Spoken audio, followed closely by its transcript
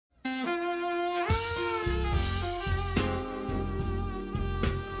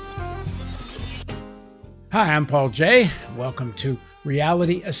Hi, I'm Paul Jay. Welcome to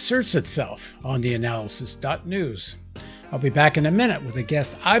Reality Asserts Itself on theAnalysis-news. I'll be back in a minute with a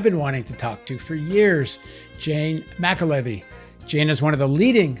guest I've been wanting to talk to for years, Jane McAlevey. Jane is one of the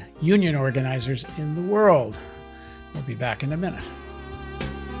leading union organizers in the world. We'll be back in a minute.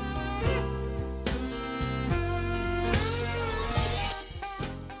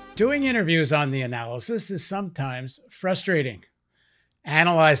 Doing interviews on The Analysis is sometimes frustrating.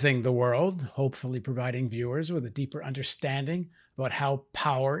 Analyzing the world, hopefully providing viewers with a deeper understanding about how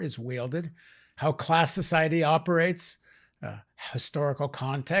power is wielded, how class society operates, historical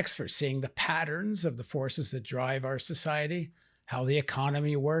context for seeing the patterns of the forces that drive our society, how the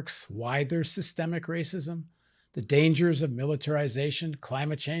economy works, why there's systemic racism, the dangers of militarization,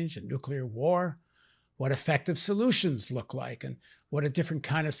 climate change, and nuclear war, what effective solutions look like, and what a different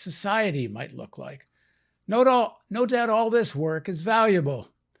kind of society might look like. No doubt all this work is valuable,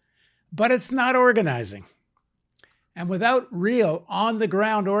 but it's not organizing. And without real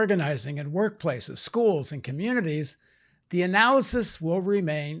on-the-ground organizing in workplaces, schools, and communities, the analysis will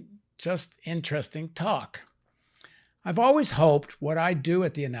remain just interesting talk. I've always hoped what I do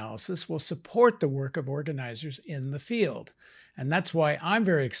at The Analysis will support the work of organizers in the field. And that's why I'm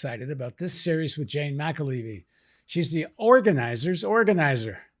very excited about this series with Jane McAlevey. She's the organizer's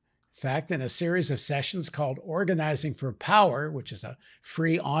organizer. In fact, in a series of sessions called Organizing for Power, which is a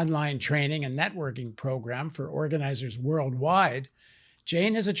free online training and networking program for organizers worldwide,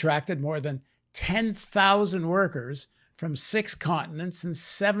 Jane has attracted more than 10,000 workers from 6 continents and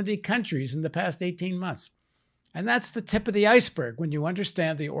 70 countries in the past 18 months. And that's the tip of the iceberg when you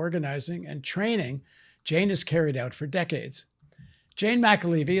understand the organizing and training Jane has carried out for decades. Jane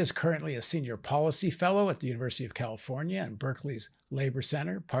McAlevey is currently a senior policy fellow at the University of California and Berkeley's Labor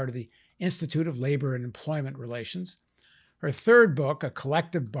Center, part of the Institute of Labor and Employment Relations. Her third book, A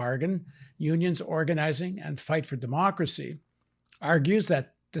Collective Bargain, Unions Organizing and Fight for Democracy, argues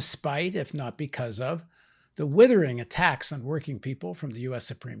that despite, if not because of, the withering attacks on working people from the U.S.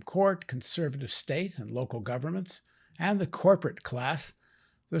 Supreme Court, conservative state and local governments, and the corporate class,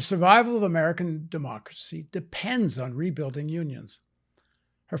 the survival of American democracy depends on rebuilding unions.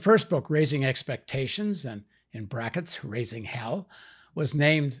 Her first book, Raising Expectations, and in brackets, Raising Hell, was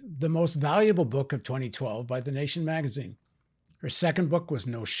named the most valuable book of 2012 by The Nation magazine. Her second book was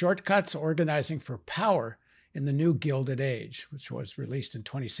No Shortcuts, Organizing for Power in the New Gilded Age, which was released in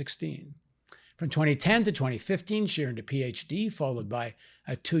 2016. From 2010 to 2015, she earned a PhD, followed by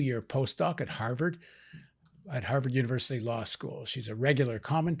a 2-year postdoc at Harvard University Law School. She's a regular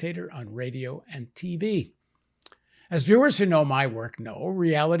commentator on radio and TV. As viewers who know my work know,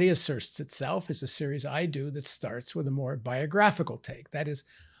 Reality Asserts Itself is a series I do that starts with a more biographical take. That is,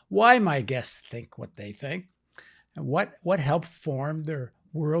 why my guests think what they think, and what helped form their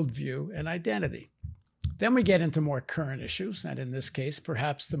worldview and identity. Then we get into more current issues, and in this case,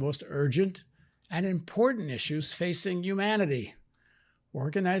 perhaps the most urgent and important issues facing humanity: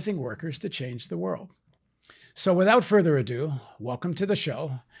 organizing workers to change the world. So without further ado, welcome to the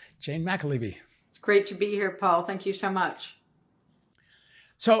show, Jane McAlevey. It's great to be here, Paul. Thank you so much.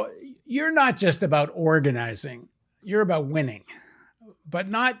 So you're not just about organizing, you're about winning, but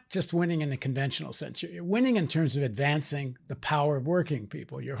not just winning in the conventional sense. You're winning in terms of advancing the power of working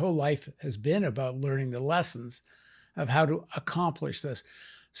people. Your whole life has been about learning the lessons of how to accomplish this.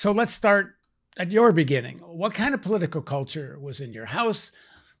 So let's start at your beginning. What kind of political culture was in your house?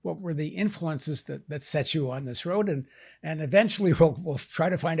 What were the influences that set you on this road? And eventually we'll try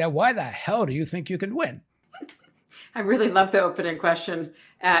to find out, why the hell do you think you can win? I really love the opening question,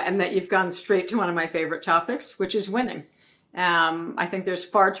 and that you've gone straight to one of my favorite topics, which is winning. I think there's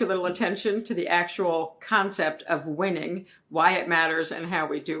far too little attention to the actual concept of winning, why it matters, and how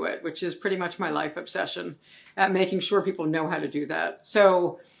we do it, which is pretty much my life obsession, making sure people know how to do that.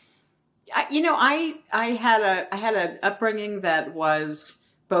 So, I had an upbringing that was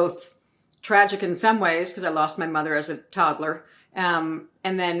both tragic in some ways, because I lost my mother as a toddler, and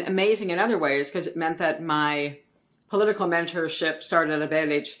then amazing in other ways, because it meant that my political mentorship started at about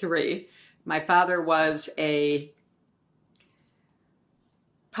age 3. My father was a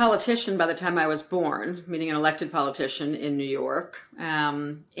politician by the time I was born, meaning an elected politician in New York,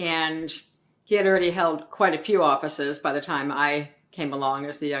 and he had already held quite a few offices by the time I came along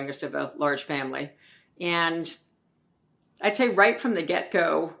as the youngest of a large family. And I'd say right from the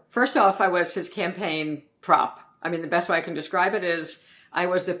get-go, first off, I was his campaign prop. I mean, the best way I can describe it is I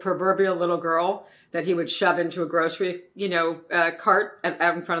was the proverbial little girl that he would shove into a grocery, cart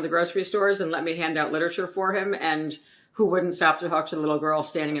out in front of the grocery stores and let me hand out literature for him, and who wouldn't stop to talk to the little girl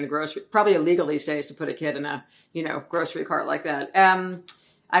standing in a grocery, probably illegal these days to put a kid in a, grocery cart like that.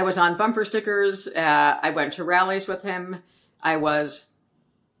 I was on bumper stickers. I went to rallies with him. I was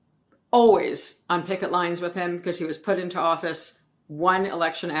always on picket lines with him because he was put into office one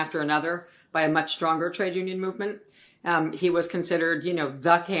election after another by a much stronger trade union movement. He was considered,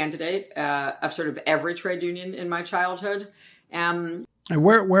 the candidate of sort of every trade union in my childhood. And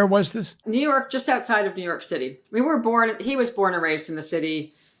where was this? New York, just outside of New York City. He was born and raised in the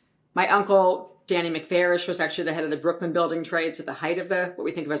city. My uncle, Danny McFarish, was actually the head of the Brooklyn building trades at the height of what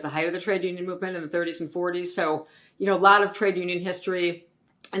we think of as the height of the trade union movement in the 30s and 40s. So, a lot of trade union history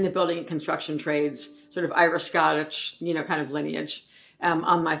in the building and construction trades, sort of Irish-Scottish, kind of lineage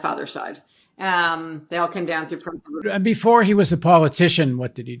on my father's side. They all came down through. And before he was a politician,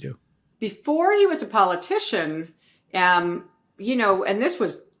 what did he do? Before he was a politician, and this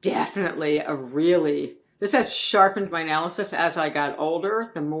was definitely this has sharpened my analysis as I got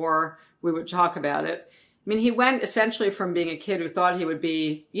older, the more we would talk about it. I mean, he went essentially from being a kid who thought he would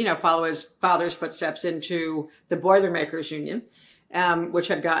be, follow his father's footsteps into the Boilermakers Union, which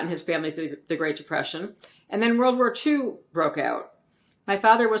had gotten his family through the Great Depression. And then World War II broke out. My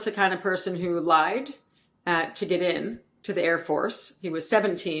father was the kind of person who lied to get in to the Air Force. He was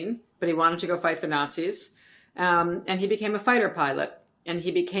 17, but he wanted to go fight the Nazis. And he became a fighter pilot. And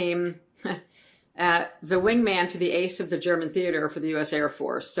he became the wingman to the ace of the German theater for the U.S. Air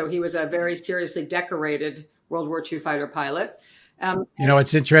Force. So he was a very seriously decorated World War II fighter pilot.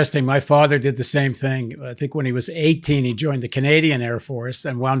 It's interesting. My father did the same thing. I think when he was 18, he joined the Canadian Air Force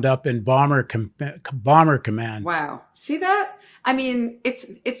and wound up in Bomber Command. Wow. See that? I mean, it's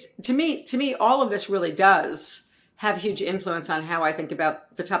to me, all of this really does have huge influence on how I think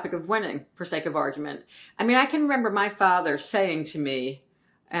about the topic of winning, for sake of argument. I mean, I can remember my father saying to me,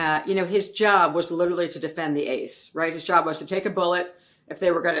 his job was literally to defend the ace, right? His job was to take a bullet.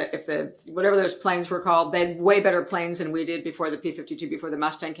 Whatever those planes were called, they had way better planes than we did before the P-52, before the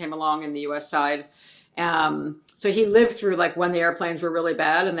Mustang came along in the U.S. side. So he lived through when the airplanes were really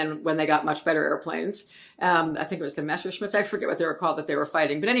bad and then when they got much better airplanes. I think it was the Messerschmitts. I forget what they were called that they were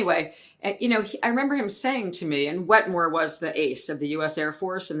fighting. But anyway, I remember him saying to me, and Wetmore was the ace of the U.S. Air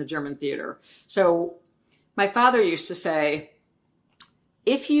Force in the German theater. So my father used to say,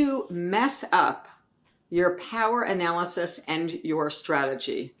 if you mess up your power analysis and your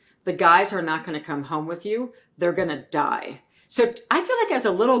strategy, the guys are not going to come home with you. They're going to die. So I feel like as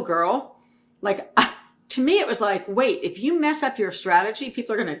a little girl, to me, it was like, wait, if you mess up your strategy,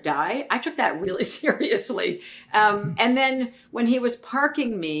 people are going to die. I took that really seriously. And then when he was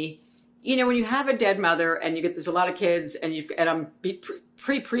parking me, when you have a dead mother and there's a lot of kids and I'm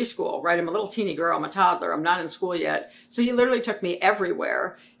preschool, right? I'm a little teeny girl. I'm a toddler. I'm not in school yet. So he literally took me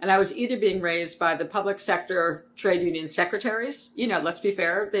everywhere. And I was either being raised by the public sector trade union secretaries, let's be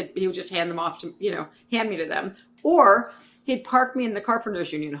fair, he would just hand them off to, hand me to them. Or he'd park me in the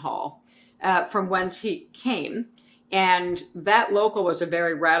Carpenters Union Hall from whence he came. And that local was a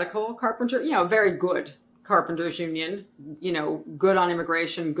very radical carpenter, very good Carpenters Union, good on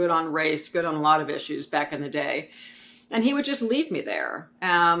immigration, good on race, good on a lot of issues back in the day. And he would just leave me there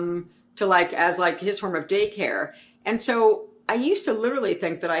as his form of daycare. And so I used to literally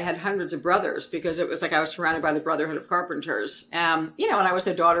think that I had hundreds of brothers because it was like I was surrounded by the Brotherhood of Carpenters, and I was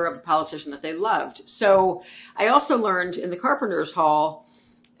the daughter of a politician that they loved. So I also learned in the Carpenters Hall,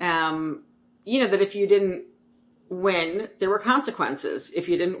 that if you didn't win, there were consequences if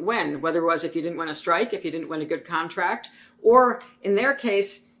you didn't win, whether it was if you didn't win a strike, if you didn't win a good contract, or in their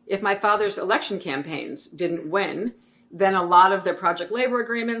case, if my father's election campaigns didn't win, then a lot of the project labor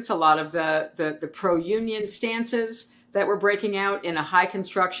agreements, a lot of the pro-union stances that were breaking out in a high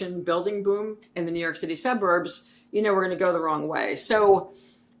construction building boom in the New York City suburbs, were going to go the wrong way. So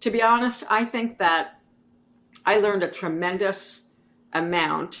to be honest, I think that I learned a tremendous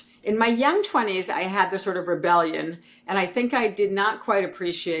amount. In my young 20s, I had this sort of rebellion, and I think I did not quite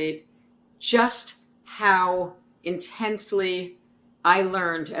appreciate just how intensely I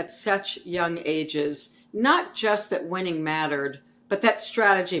learned at such young ages, not just that winning mattered, but that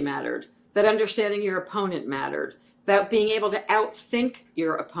strategy mattered, that understanding your opponent mattered, that being able to outthink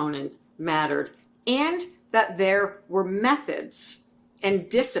your opponent mattered, and that there were methods and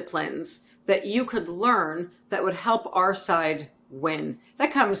disciplines that you could learn that would help our side win.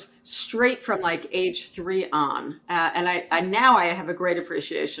 That comes straight from age 3 on. And I now have a great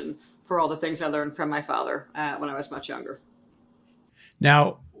appreciation for all the things I learned from my father when I was much younger.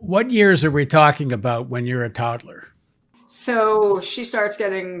 Now, what years are we talking about when you're a toddler? So she starts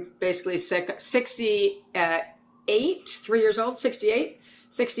getting basically sick, 68, 3 years old, 68,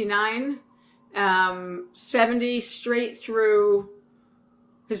 69, 70, straight through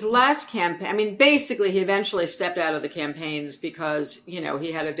His last campaign, I mean, basically, he eventually stepped out of the campaigns because, he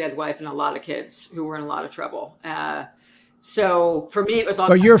had a dead wife and a lot of kids who were in a lot of trouble. So for me, it was all.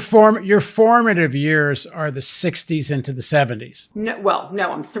 But your formative years are the 60s into the 70s.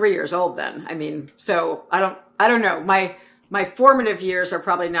 No, I'm 3 years old then. I mean, so I don't know. My formative years are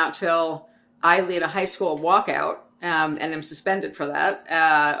probably not till I lead a high school walkout, and I'm suspended for that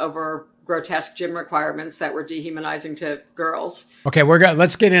over grotesque gym requirements that were dehumanizing to girls. Okay,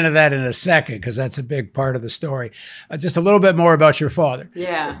 let's get into that in a second, because that's a big part of the story. Just a little bit more about your father.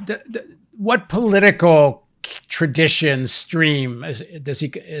 Yeah. What political tradition stream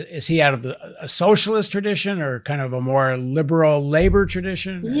is he out of a socialist tradition or kind of a more liberal labor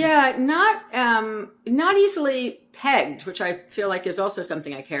tradition? Yeah, not easily pegged, which I feel like is also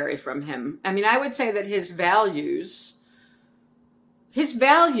something I carry from him. I mean, I would say that his values,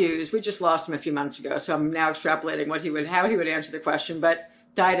 we just lost him a few months ago, so I'm now extrapolating how he would answer the question, but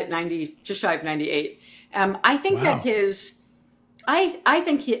died at 90, just shy of 98. I think that I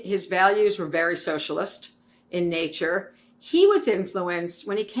think his values were very socialist in nature. He was influenced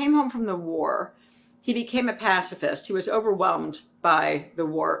when he came home from the war. He became a pacifist. He was overwhelmed by the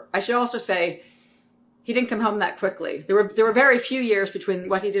war. I should also say he didn't come home that quickly. There were very few years between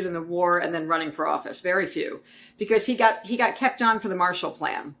what he did in the war and then running for office. Very few, because he got kept on for the Marshall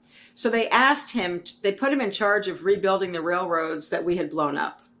Plan. So they put him in charge of rebuilding the railroads that we had blown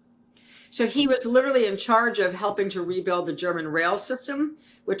up. So he was literally in charge of helping to rebuild the German rail system,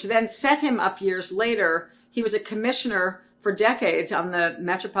 which then set him up years later. He was a commissioner for decades on the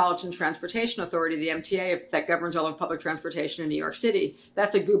Metropolitan Transportation Authority, the MTA, that governs all of public transportation in New York City.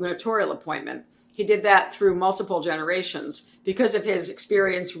 That's a gubernatorial appointment. He did that through multiple generations because of his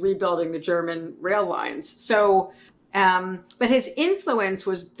experience rebuilding the German rail lines. So, but his influence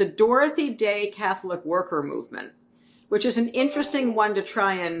was the Dorothy Day Catholic worker movement, which is an interesting one to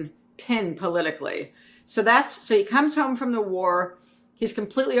try and pin politically. So he comes home from the war. He's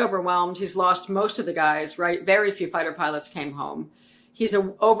completely overwhelmed. He's lost most of the guys, right? Very few fighter pilots came home. He's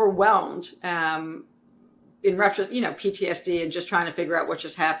overwhelmed in PTSD and just trying to figure out what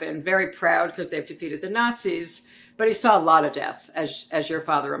just happened. Very proud because they've defeated the Nazis, but he saw a lot of death, as your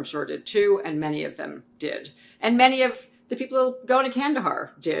father, I'm sure, did too, and many of them did. And many of the people going to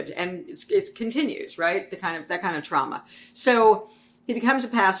Kandahar did, and it continues, right? That kind of trauma. So he becomes a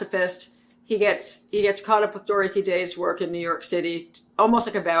pacifist. He gets caught up with Dorothy Day's work in New York City, almost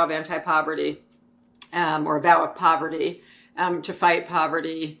like a vow of anti-poverty, or a vow of poverty, to fight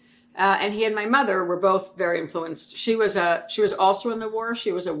poverty. And he and my mother were both very influenced. She was also in the war.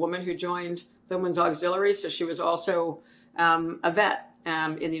 She was a woman who joined the Women's Auxiliary, so she was also a vet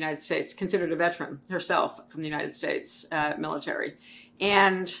in the United States, considered a veteran herself from the United States military.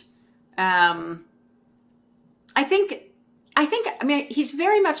 And I mean, he's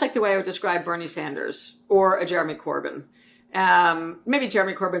very much like the way I would describe Bernie Sanders or a Jeremy Corbyn. Maybe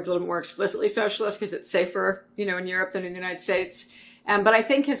Jeremy Corbyn's a little more explicitly socialist because it's safer, in Europe than in the United States. But I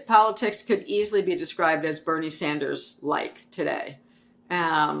think his politics could easily be described as Bernie Sanders-like today,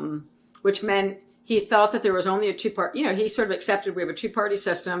 which meant he thought that there was only a two-party, he sort of accepted we have a two-party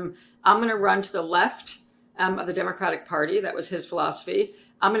system. I'm going to run to the left of the Democratic Party. That was his philosophy.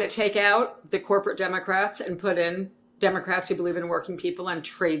 I'm going to take out the corporate Democrats and put in Democrats who believe in working people and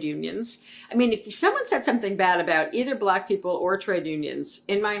trade unions. I mean, if someone said something bad about either Black people or trade unions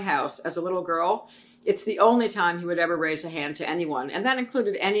in my house as a little girl, it's the only time he would ever raise a hand to anyone. And that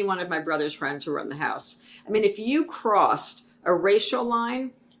included any one of my brother's friends who were in the house. I mean, if you crossed a racial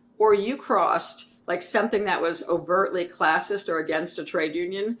line or you crossed like something that was overtly classist or against a trade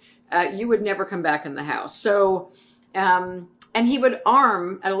union, you would never come back in the house. So, and he would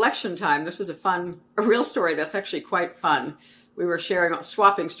arm at election time. This is a real story that's actually quite fun. We were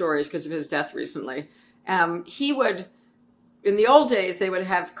swapping stories because of his death recently. He would, in the old days, they would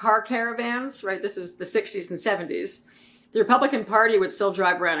have car caravans, right? This is the 60s and 70s. The Republican Party would still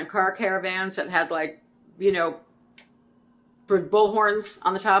drive around in car caravans that had bullhorns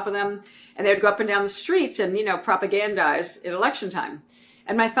on the top of them. And they would go up and down the streets and, propagandize in election time.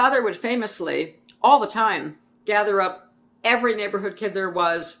 And my father would famously, all the time, gather up every neighborhood kid there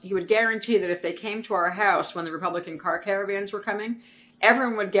was. He would guarantee that if they came to our house when the Republican car caravans were coming,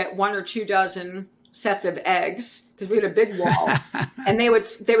 everyone would get 1 or 2 dozen sets of eggs because we had a big wall. And they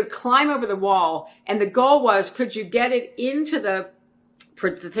would climb over the wall. And the goal was, could you get it into the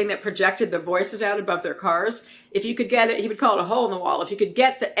thing that projected the voices out above their cars? If you could get it, he would call it a hole in the wall. If you could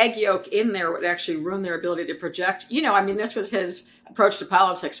get the egg yolk in there, it would actually ruin their ability to project. This was his approach to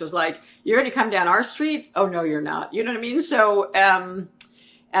politics, was like, you're going to come down our street? Oh, no, you're not. You know what I mean? So,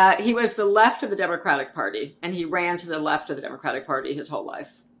 He was the left of the Democratic Party, and he ran to the left of the Democratic Party his whole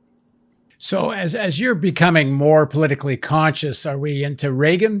life. So as you're becoming more politically conscious, are we into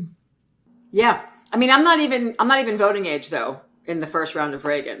Reagan? Yeah. I mean, I'm not even voting age, though, in the first round of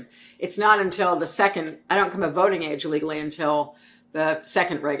Reagan. It's not until I don't come of voting age legally until the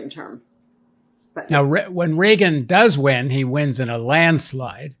second Reagan term. But now, when Reagan does win, he wins in a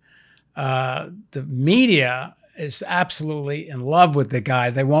landslide. The media is absolutely in love with the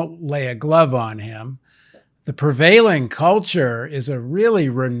guy. They won't lay a glove on him. The prevailing culture is a really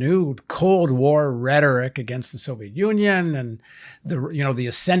renewed Cold War rhetoric against the Soviet Union and the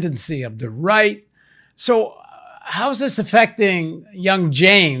ascendancy of the right. So how's this affecting young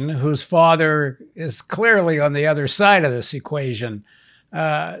Jane, whose father is clearly on the other side of this equation?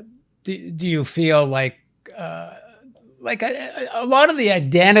 Do you feel like a lot of the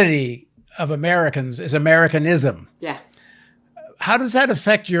identity of Americans is Americanism? Yeah. How does that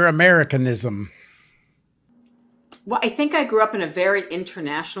affect your Americanism? Well, I think I grew up in a very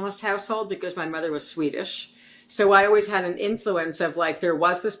internationalist household because my mother was Swedish. So I always had an influence of there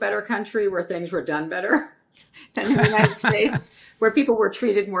was this better country where things were done better than in the United States, where people were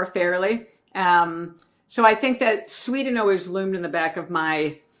treated more fairly. So I think that Sweden always loomed in the back of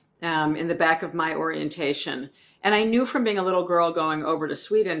my orientation. And I knew from being a little girl going over to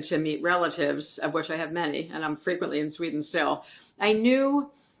Sweden to meet relatives, of which I have many, and I'm frequently in Sweden still. I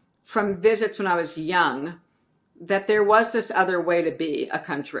knew from visits when I was young that there was this other way to be a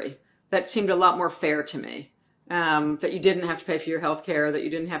country that seemed a lot more fair to me. That you didn't have to pay for your health care, that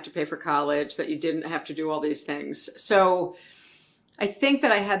you didn't have to pay for college, that you didn't have to do all these things. So I think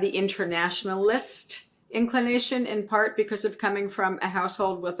that I had the internationalist inclination in part because of coming from a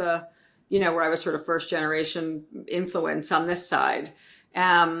household with where I was sort of first generation influence on this side.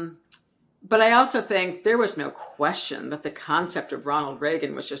 But I also think there was no question that the concept of Ronald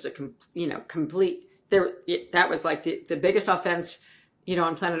Reagan was just a complete, that was like the biggest offense,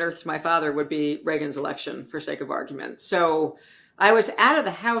 on planet Earth to my father would be Reagan's election, for sake of argument. So I was out of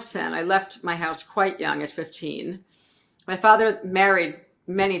the house then. I left my house quite young at 15. My father married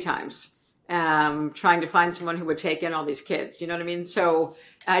many times, trying to find someone who would take in all these kids. You know what I mean? So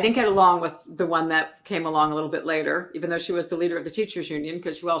I didn't get along with the one that came along a little bit later, even though she was the leader of the teachers union,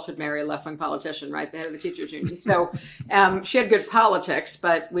 because who else would marry a left-wing politician, right? The head of the teachers union. So she had good politics,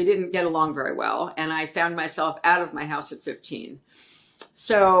 but we didn't get along very well. And I found myself out of my house at 15.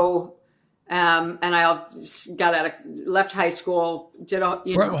 So, and I left high school,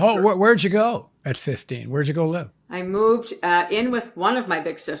 Where'd you go at 15? Where'd you go live? I moved in with one of my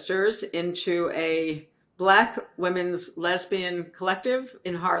big sisters into a Black women's lesbian collective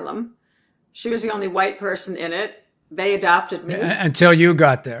in Harlem. She was the only white person in it. They adopted me. Until you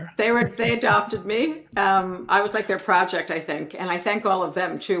got there. They adopted me. I was like their project, I think. And I thank all of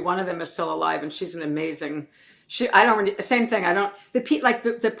them too. One of them is still alive and she's an amazing, same thing.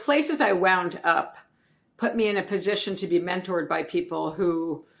 The places I wound up put me in a position to be mentored by people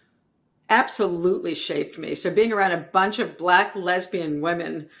who absolutely shaped me. So being around a bunch of Black lesbian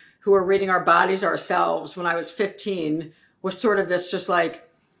women who were reading Our Bodies, Ourselves when I was 15 was sort of this just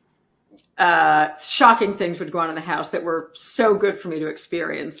shocking things would go on in the house that were so good for me to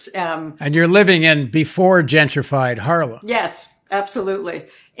experience. And you're living in before gentrified Harlem. Yes, absolutely.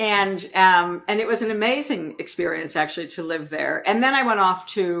 And it was an amazing experience actually to live there. And then I went off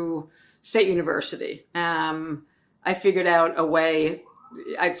to State University. I figured out a way.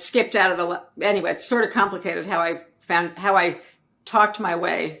 I'd skipped out of anyway, it's sort of complicated how I talked my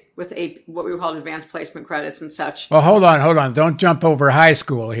way with what we called advanced placement credits and such. Well, hold on. Don't jump over high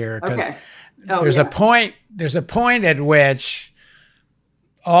school here. Okay. There's a point at which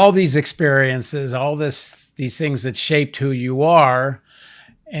all these experiences, these things that shaped who you are,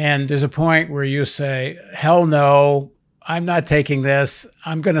 and there's a point where you say, hell no, I'm not taking this.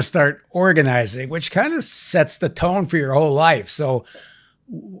 I'm going to start organizing, which kind of sets the tone for your whole life. So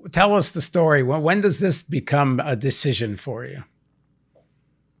tell us the story. When does this become a decision for you?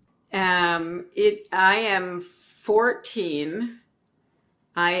 I am 14.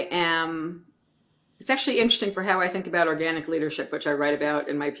 It's actually interesting for how I think about organic leadership, which I write about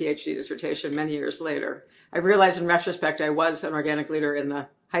in my PhD dissertation many years later. I realized in retrospect, I was an organic leader in the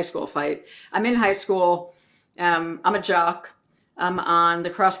high school fight. I'm in high school. I'm a jock. I'm on the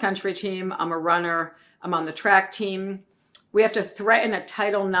cross country team. I'm a runner. I'm on the track team. We have to threaten a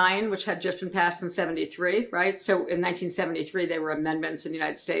Title IX, which had just been passed in 73, right? So in 1973, there were amendments in the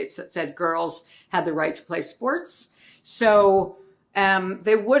United States that said girls had the right to play sports. So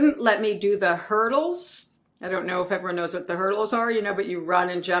they wouldn't let me do the hurdles. I don't know if everyone knows what the hurdles are, but you run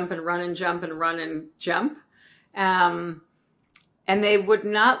and jump and run and jump and run and jump. And they would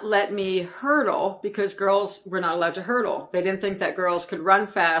not let me hurdle because girls were not allowed to hurdle. They didn't think that girls could run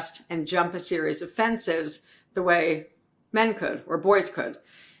fast and jump a series of fences the way men could or boys could.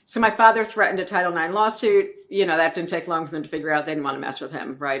 So my father threatened a Title IX lawsuit. That didn't take long for them to figure out. They didn't want to mess with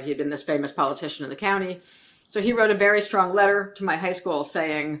him, right? He'd been this famous politician in the county. So he wrote a very strong letter to my high school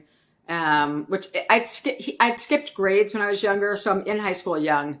saying, which I'd skipped grades when I was younger. So I'm in high school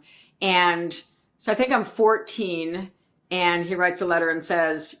young. And so I think I'm 14. And he writes a letter and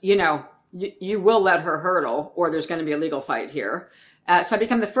says, you will let her hurdle or there's going to be a legal fight here. So I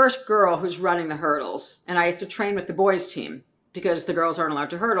become the first girl who's running the hurdles. And I have to train with the boys team because the girls aren't allowed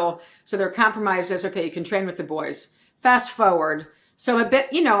to hurdle. So their compromise is, okay, you can train with the boys. Fast forward. So a bit,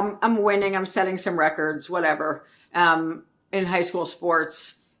 I'm winning. I'm setting some records, whatever, in high school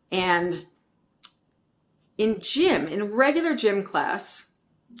sports. And in regular gym class,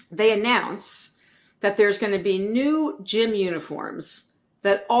 they announce that there's going to be new gym uniforms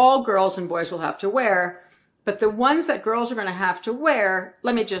that all girls and boys will have to wear. But the ones that girls are going to have to wear,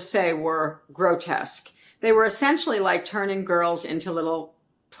 let me just say, were grotesque. They were essentially like turning girls into little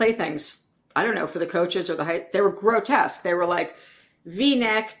playthings. I don't know, for the coaches or the height. They were grotesque. They were like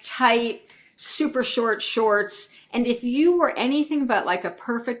V-neck, tight, super short shorts. And if you were anything but like a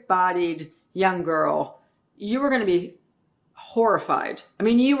perfect bodied young girl, you were going to be horrified. I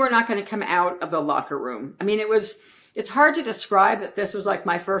mean, you were not going to come out of the locker room. I mean, it's hard to describe that this was like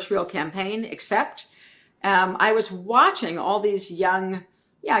my first real campaign, except I was watching all these young,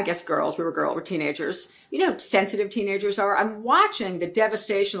 I guess girls, we're teenagers, sensitive teenagers are. I'm watching the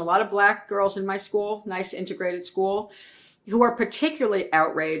devastation. A lot of Black girls in my school, nice integrated school, who are particularly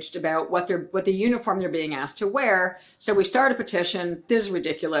outraged about what the uniform they're being asked to wear. So we start a petition. This is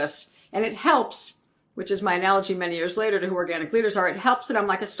ridiculous. And it helps, which is my analogy many years later to who organic leaders are. It helps that I'm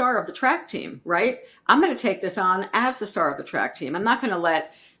like a star of the track team, right? I'm going to take this on as the star of the track team. I'm not going to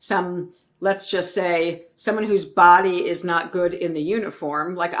let let's just say someone whose body is not good in the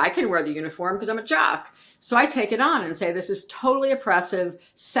uniform, like I can wear the uniform because I'm a jock. So I take it on and say, this is totally oppressive,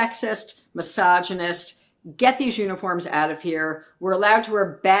 sexist, misogynist. Get these uniforms out of here. We're allowed to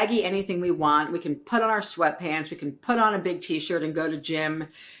wear baggy anything we want. We can put on our sweatpants. We can put on a big t-shirt and go to gym.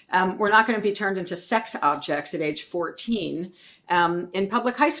 We're not going to be turned into sex objects at age 14 in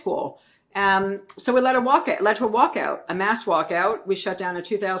public high school. So we led to a walkout, a mass walkout. We shut down a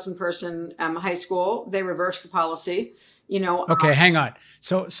 2,000 person high school. They reversed the policy. Okay, hang on.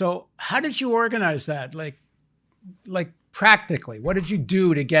 So how did you organize that? Like practically, what did you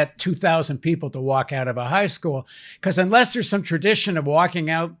do to get 2,000 people to walk out of a high school? Because unless there's some tradition of walking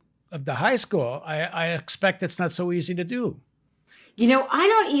out of the high school, I expect it's not so easy to do. I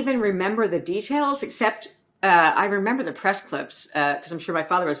don't even remember the details, except I remember the press clips because I'm sure my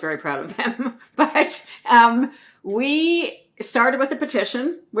father was very proud of them. But we started with a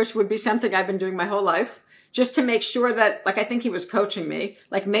petition, which would be something I've been doing my whole life, just to make sure that, like, I think he was coaching me,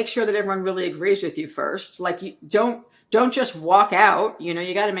 like, make sure that everyone really agrees with you first. Like, you don't just walk out.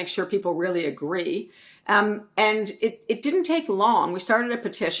 You got to make sure people really agree. And it didn't take long. We started a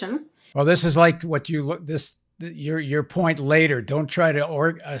petition. Well, this is like what your point later. Don't try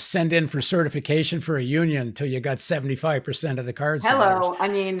to send in for certification for a union until you got 75% of the card Hello. signers. I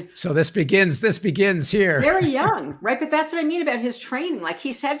mean, so this begins here. Very young, right? But that's what I mean about his training. Like,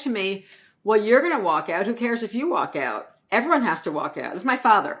 he said to me, well, you're going to walk out. Who cares if you walk out? Everyone has to walk out. It's my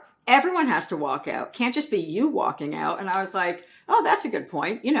father. Everyone has to walk out. Can't just be you walking out. And I was like, oh, that's a good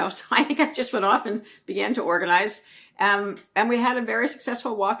point. So I think I just went off and began to organize. And we had a very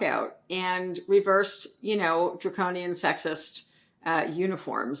successful walkout and reversed, draconian sexist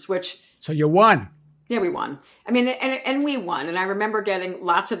uniforms, which. So you won. Yeah, we won. I mean, and we won. And I remember getting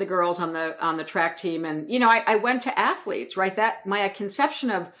lots of the girls on the track team. And, I went to athletes, right? That my conception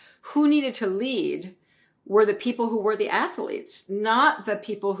of who needed to lead were the people who were the athletes, not the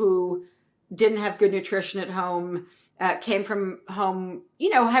people who didn't have good nutrition at home, came from home,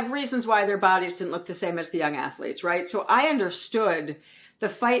 have reasons why their bodies didn't look the same as the young athletes, right? So I understood the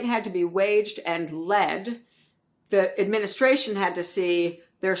fight had to be waged and led. The administration had to see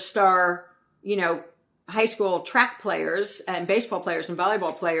their star, high school track players and baseball players and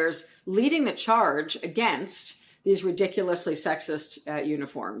volleyball players leading the charge against these ridiculously sexist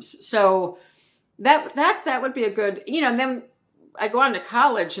uniforms. So that would be a good, and then I go on to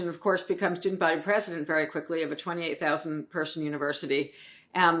college and of course become student body president very quickly of a 28,000 person university.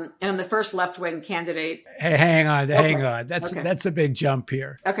 And I'm the first left-wing candidate. Hey, hang on. That's a big jump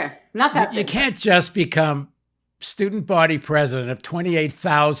here. Okay. Not that big. You can't just become student body president of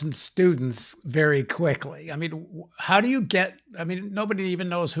 28,000 students very quickly. I mean, how do you nobody even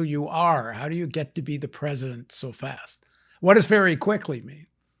knows who you are. How do you get to be the president so fast? What does very quickly mean?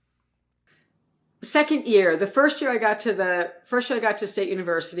 Second year, the first year I got to State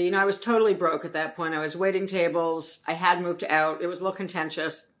University, I was totally broke at that point. I was waiting tables. I had moved out. It was a little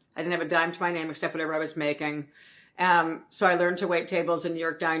contentious. I didn't have a dime to my name except whatever I was making. So I learned to wait tables in New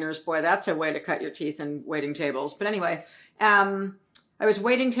York diners. Boy, that's a way to cut your teeth in waiting tables. But anyway, I was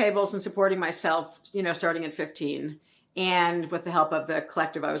waiting tables and supporting myself, starting at 15, and with the help of the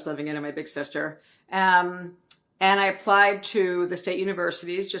collective I was living in and my big sister. And I applied to the state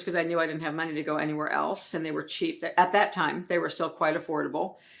universities just because I knew I didn't have money to go anywhere else. And they were cheap. At that time, they were still quite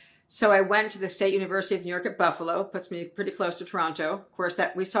affordable. So I went to the State University of New York at Buffalo, puts me pretty close to Toronto. Of course,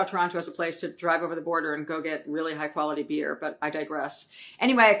 we saw Toronto as a place to drive over the border and go get really high quality beer, but I digress.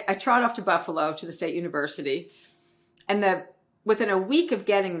 Anyway, I trot off to Buffalo to the State University. And within a week of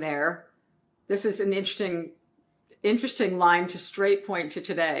getting there, this is an interesting line to straight point to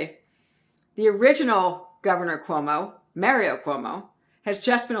today. The original Governor Cuomo, Mario Cuomo, has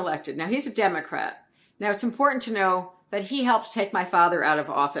just been elected. Now, he's a Democrat. Now, it's important to know that he helped take my father out of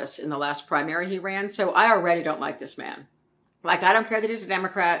office in the last primary he ran. So I already don't like this man. Like, I don't care that he's a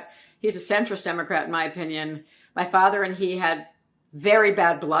Democrat. He's a centrist Democrat, in my opinion. My father and he had very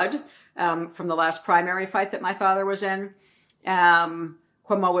bad blood from the last primary fight that my father was in.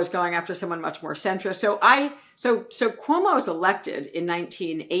 Cuomo was going after someone much more centrist. So Cuomo was elected in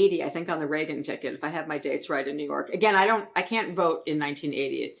 1980, I think, on the Reagan ticket, if I have my dates right, in New York. Again, I can't vote in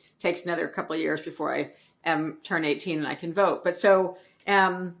 1980. It takes another couple of years before I turn 18 and I can vote. But so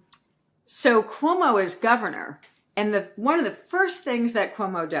Cuomo is governor, and one of the first things that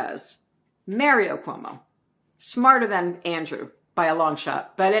Cuomo does, Mario Cuomo, smarter than Andrew by a long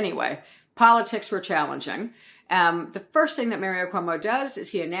shot. But anyway, politics were challenging. The first thing that Mario Cuomo does is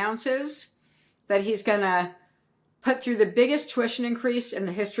he announces that he's going to put through the biggest tuition increase in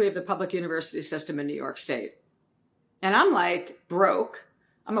the history of the public university system in New York State. And I'm like, broke.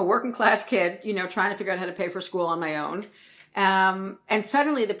 I'm a working class kid, trying to figure out how to pay for school on my own. And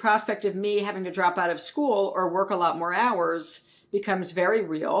suddenly the prospect of me having to drop out of school or work a lot more hours becomes very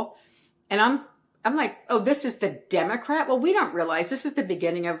real. And I'm like, oh, this is the Democrat? Well, we don't realize this is the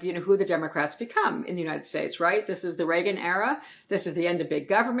beginning of, who the Democrats become in the United States, right? This is the Reagan era. This is the end of big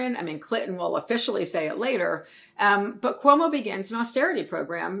government. I mean, Clinton will officially say it later. But Cuomo begins an austerity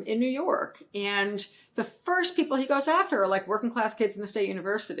program in New York. And the first people he goes after are like working class kids in the state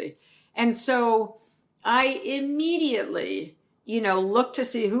university. And so I immediately, looked to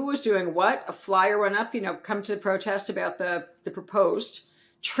see who was doing what. A flyer went up, come to the protest about the proposed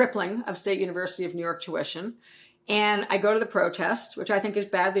tripling of State University of New York tuition. And I go to the protest, which I think is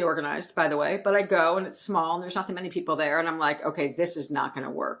badly organized, by the way, but I go and it's small and there's not that many people there. And I'm like, okay, this is not going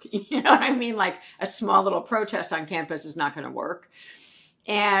to work. You know what I mean? Like a small little protest on campus is not going to work.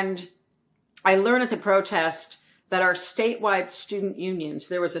 And I learn at the protest that our statewide student unions,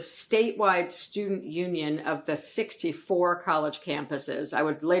 there was a statewide student union of the 64 college campuses. I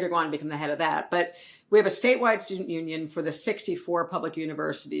would later go on and become the head of that. But we have a statewide student union for the 64 public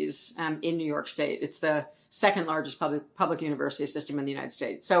universities in New York State. It's the second largest public university system in the United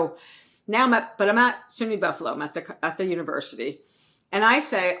States. So now I'm at SUNY Buffalo. I'm at the university. And I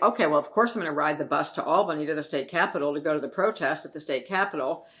say, okay, well, of course I'm going to ride the bus to Albany to the state capitol to go to the protest at the state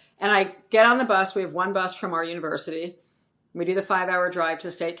capitol. And I get on the bus. We have one bus from our university. We do the 5-hour drive to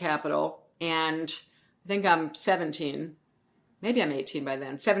the state capitol. And I think I'm 17. Maybe I'm 18 by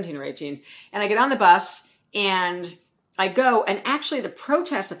then, 17 or 18. And I get on the bus and I go, and actually the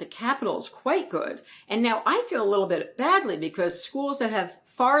protest at the Capitol is quite good. And now I feel a little bit badly because schools that have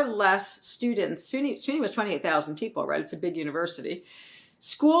far less students, SUNY was 28,000 people, right? It's a big university.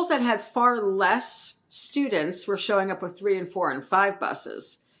 Schools that had far less students were showing up with 3 and 4 and 5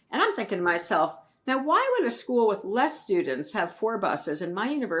 buses. And I'm thinking to myself, now why would a school with less students have 4 buses and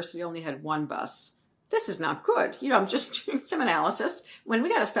my university only had 1 bus? This is not good. I'm just doing some analysis when we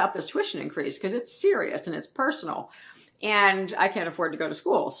got to stop this tuition increase because it's serious and it's personal and I can't afford to go to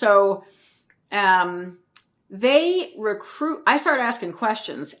school. So they recruit. I started asking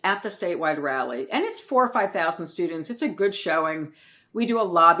questions at the statewide rally and it's 4,000 or 5,000 students. It's a good showing. We do a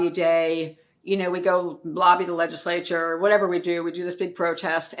lobby day. We go lobby the legislature, whatever we do this big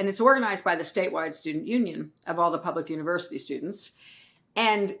protest and it's organized by the statewide student union of all the public university students.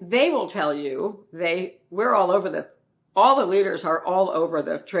 And they will tell you we're all over all the leaders are all over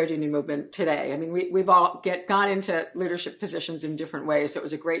the trade union movement today. I mean, we've all gone into leadership positions in different ways. So it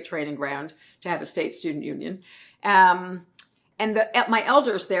was a great training ground to have a state student union. And my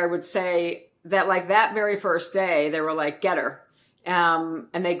elders there would say that like that very first day, they were like, get her.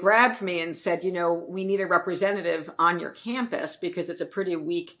 And they grabbed me and said, we need a representative on your campus because it's a pretty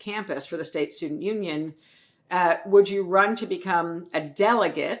weak campus for the state student union. would you run to become a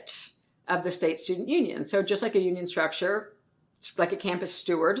delegate of the state student union? So just like a union structure, like a campus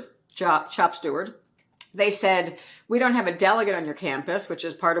steward, shop steward, they said, we don't have a delegate on your campus, which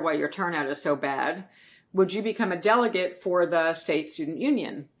is part of why your turnout is so bad. Would you become a delegate for the state student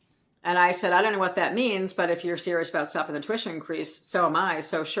union? And I said, I don't know what that means, but if you're serious about stopping the tuition increase, so am I.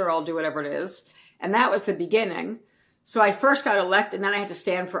 So sure, I'll do whatever it is. And that was the beginning. So I first got elected, and then I had to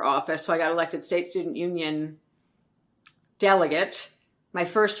stand for office. So I got elected state student union delegate my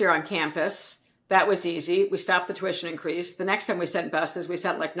first year on campus. That was easy. We stopped the tuition increase. The next time we sent buses, we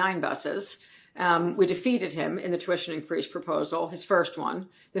sent like 9 buses. We defeated him in the tuition increase proposal, his first one.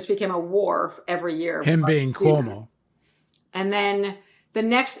 This became a war every year. Him being Cuomo. And then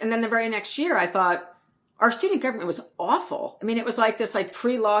the very next year, I thought our student government was awful. I mean, it was like this like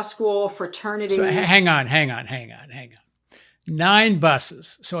pre-law school fraternity. So hang on. 9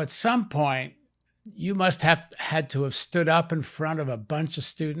 buses. So at some point, you must have had to have stood up in front of a bunch of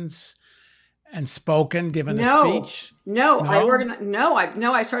students and spoken, given a speech?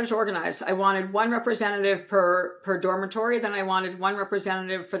 I started to organize. I wanted 1 representative per dormitory. Then I wanted 1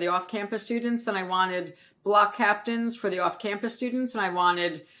 representative for the off-campus students. Then I wanted block captains for the off-campus students. And I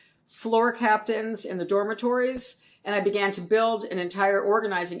wanted floor captains in the dormitories. And I began to build an entire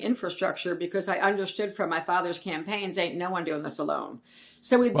organizing infrastructure because I understood from my father's campaigns, ain't no one doing this alone.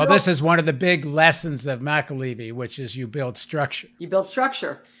 So this is one of the big lessons of McAlevey, which is you build structure. You build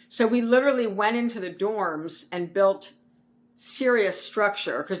structure. So we literally went into the dorms and built serious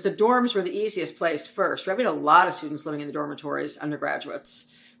structure because the dorms were the easiest place first, right? We had a lot of students living in the dormitories, undergraduates.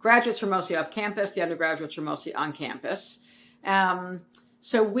 Graduates were mostly off campus. The undergraduates were mostly on campus.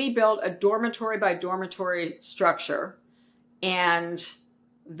 So we built a dormitory by dormitory structure, and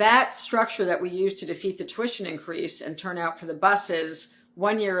that structure that we used to defeat the tuition increase and turn out for the buses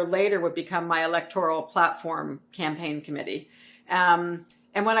 1 year later would become my electoral platform campaign committee. And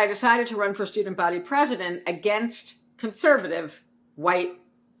when I decided to run for student body president against conservative white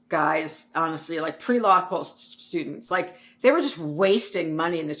guys, honestly, like pre-law students, like they were just wasting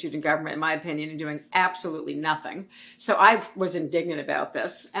money in the student government, in my opinion, and doing absolutely nothing. So I was indignant about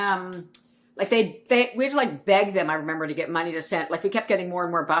this. Like we had to like beg them, I remember, to get money to send. Like we kept getting more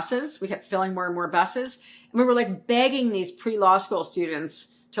and more buses. We kept filling more and more buses. And we were like begging these pre-law school students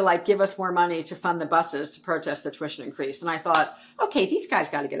to like give us more money to fund the buses to protest the tuition increase. And I thought, okay, these guys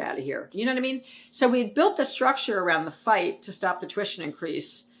got to get out of here. You know what I mean? So we built the structure around the fight to stop the tuition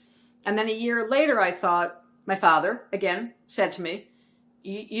increase. And then a year later, I thought, my father, again, said to me,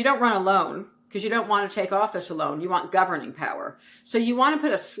 you don't run alone because you don't want to take office alone. You want governing power. So you want to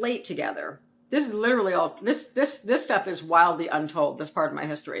put a slate together. This is literally all, this stuff is wildly untold, this part of my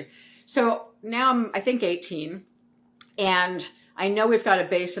history. So now I'm, I think, 18, and I know we've got a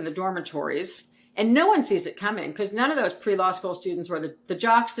base in the dormitories, and no one sees it coming because none of those pre-law school students or the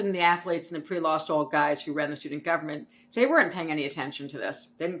jocks and the athletes and the pre-law school guys who ran the student government, they weren't paying any attention to this.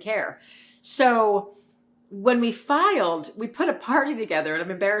 They didn't care. So when we filed, we put a party together, and I'm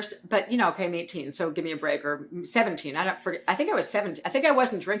embarrassed, but okay, I'm 18, so give me a break, or 17. I don't forget. I think I was 17. I think I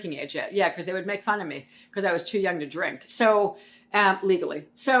wasn't drinking age yet. Yeah, because they would make fun of me because I was too young to drink. So legally.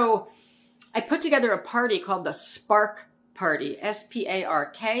 So I put together a party called the Spark Party,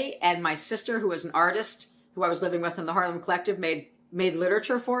 SPARK, and my sister, who was an artist, who I was living with in the Harlem Collective, made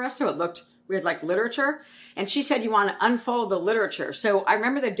literature for us, so it looked weird like literature. And she said, you want to unfold the literature. So I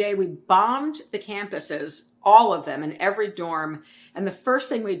remember the day we bombed the campuses, all of them, in every dorm. And the first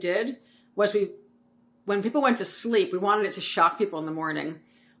thing we did was when people went to sleep, we wanted it to shock people in the morning.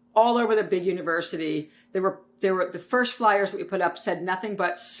 All over the big university, there were the first flyers that we put up said nothing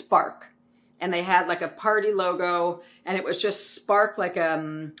but Spark. And they had like a party logo, and it was just spark, like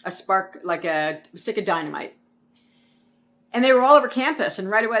a stick of dynamite. And they were all over campus. And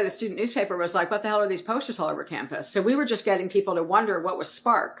right away, the student newspaper was like, what the hell are these posters all over campus? So we were just getting people to wonder what was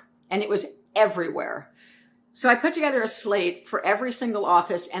Spark. And it was everywhere. So I put together a slate for every single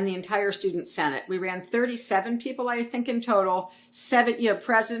office and the entire student senate. We ran 37 people, I think, in total. 7,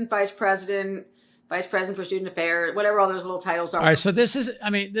 president, vice president for student affairs, whatever all those little titles are. All right. So this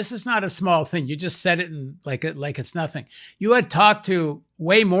is not a small thing. You just said it in like it's nothing. You had talked to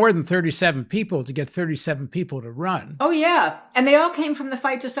way more than 37 people to get 37 people to run. Oh, yeah. And they all came from the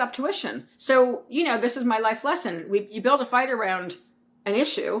fight to stop tuition. So, this is my life lesson. You build a fight around an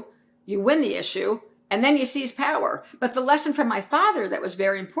issue, you win the issue, and then you seize power. But the lesson from my father that was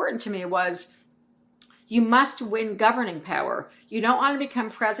very important to me was, you must win governing power. You don't want to become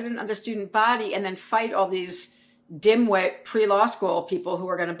president of the student body and then fight all these dimwit pre-law school people who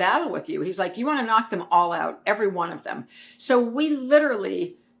are going to battle with you. He's like, you want to knock them all out, every one of them. So we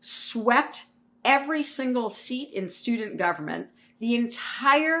literally swept every single seat in student government,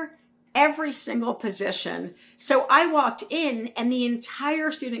 every single position. So I walked in and the entire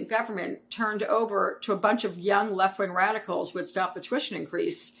student government turned over to a bunch of young left-wing radicals who would stop the tuition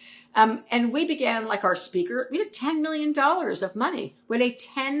increase. And we began, like our speaker, we had $10 million of money. We had a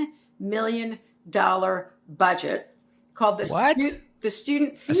 $10 million budget called the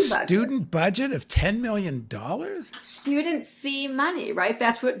student fee budget. Student budget of $10 million? Student fee money, right?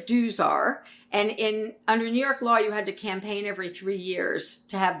 That's what dues are. And under New York law, you had to campaign every 3 years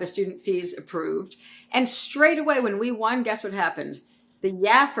to have the student fees approved. And straight away, when we won, guess what happened? The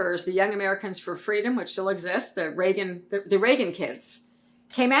Yaffers, the Young Americans for Freedom, which still exists, the Reagan kids,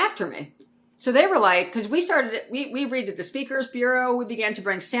 came after me. So they were like, because we redid the Speakers Bureau. We began to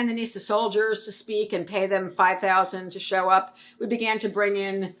bring Sandinista soldiers to speak and pay them $5,000 to show up. We began to bring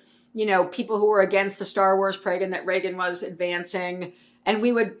in, people who were against the Star Wars program that Reagan was advancing. And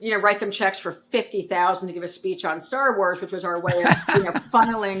we would, write them checks for $50,000 to give a speech on Star Wars, which was our way of,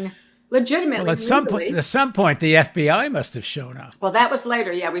 funneling legitimately. Well, at some point, the FBI must have shown up. Well, that was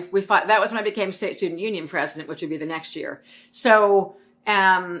later. Yeah, we fought. That was when I became state student union president, which would be the next year. So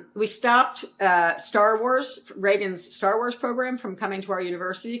we stopped Star Wars, Reagan's Star Wars program, from coming to our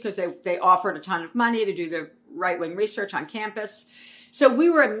university because they offered a ton of money to do the right-wing research on campus. So we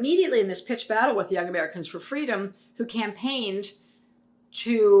were immediately in this pitched battle with Young Americans for Freedom, who campaigned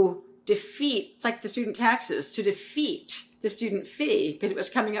to defeat, it's like the student taxes, to defeat the student fee, because it was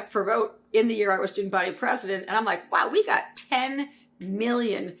coming up for vote in the year I was student body president. And I'm like, wow, we got $10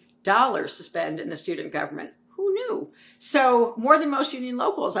 million to spend in the student government. Who knew? So more than most union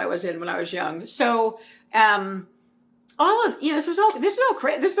locals I was in when I was young. So this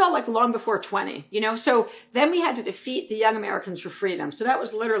was all like long before 20, So then we had to defeat the Young Americans for Freedom. So that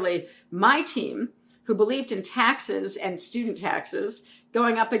was literally my team, who believed in taxes and student taxes,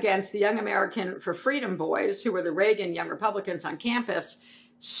 going up against the Young American for Freedom boys, who were the Reagan Young Republicans on campus,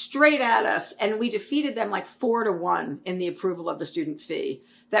 straight at us. And we defeated them like 4-1 in the approval of the student fee.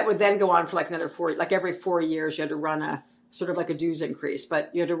 That would then go on for like another 4, like every 4 years, you had to run a sort of like a dues increase, but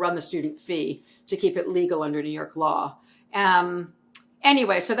you had to run the student fee to keep it legal under New York law.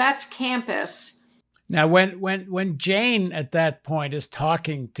 Anyway, so that's campus. Now, when Jane at that point is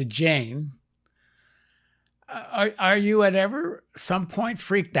talking to Jane, are you at some point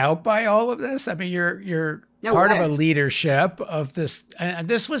freaked out by all of this? I mean, you're part of a leadership of this, and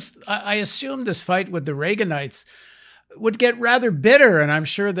this was, I assume, this fight with the Reaganites would get rather bitter, and I'm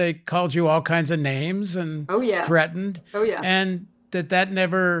sure they called you all kinds of names and threatened. Oh yeah, and that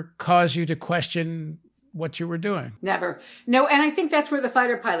never caused you to question what you were doing? Never. No, and I think that's where the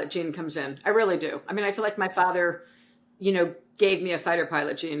fighter pilot gene comes in. I really do. I mean, I feel like my father, gave me a fighter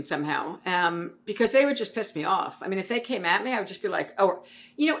pilot gene somehow, because they would just piss me off. I mean, if they came at me, I would just be like, oh,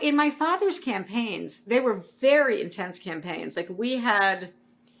 in my father's campaigns, they were very intense campaigns. Like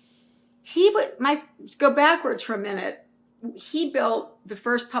go backwards for a minute. He built the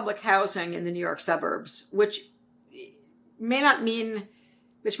first public housing in the New York suburbs, which may not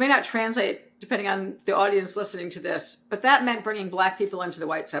translate depending on the audience listening to this, but that meant bringing Black people into the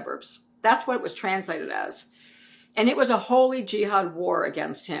white suburbs. That's what it was translated as. And it was a holy jihad war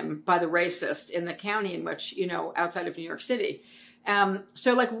against him by the racist in the county in which, outside of New York City.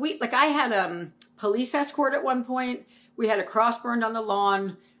 So I had police escort at one point. We had a cross burned on the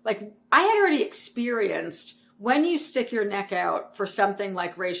lawn. Like, I had already experienced when you stick your neck out for something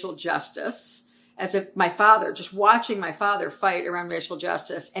like racial justice, just watching my father fight around racial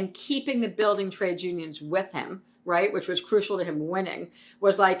justice and keeping the building trades unions with him, right, which was crucial to him winning,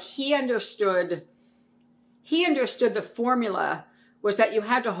 was like he understood the formula was that you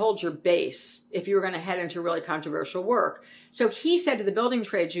had to hold your base if you were going to head into really controversial work. So he said to the building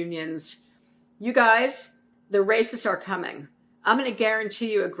trades unions, you guys, the racists are coming. I'm going to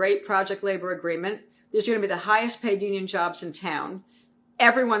guarantee you a great project labor agreement. There's going to be the highest paid union jobs in town.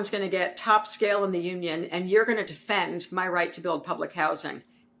 Everyone's going to get top scale in the union, and you're going to defend my right to build public housing.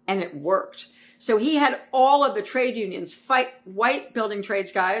 And it worked. So he had all of the trade unions fight white building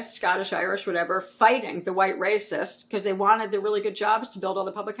trades guys, Scottish, Irish, whatever, fighting the white racist because they wanted the really good jobs to build all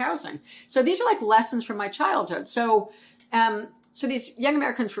the public housing. So these are like lessons from my childhood. So these Young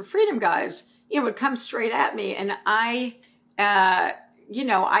Americans for Freedom guys, would come straight at me, and I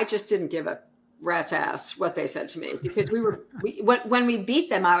just didn't give a rat's ass what they said to me, because when we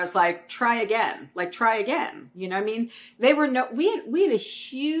beat them, I was like, try again. You know what I mean? We had a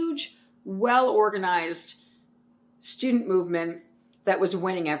huge, well-organized student movement that was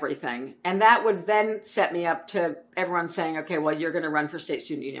winning everything. And that would then set me up to everyone saying, okay, well, you're going to run for state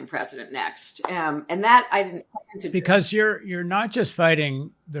student union president next. And that I didn't plan to do. Because you're not just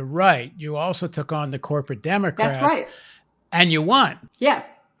fighting the right, you also took on the corporate Democrats. That's right. And you won. Yeah.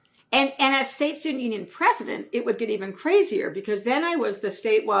 And as state student union president, it would get even crazier, because then I was the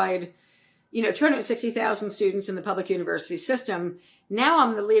statewide, 260,000 students in the public university system. Now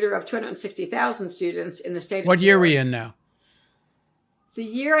I'm the leader of 260,000 students in the state. What year were you in now? The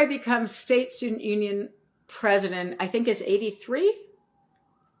year I become state student union president, I think, is 83.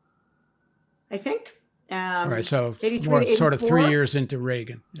 I think. All right, so more, sort of 3 years into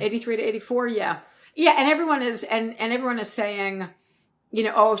Reagan. 83 to 84, yeah. Yeah, and everyone is saying,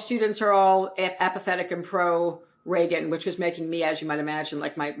 oh, students are all apathetic and pro Reagan, which was making me, as you might imagine,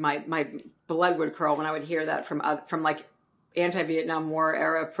 like my blood would curl when I would hear that from like anti-Vietnam War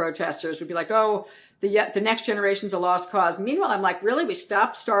era protesters would be like, oh, the next generation's a lost cause. Meanwhile, I'm like, really? We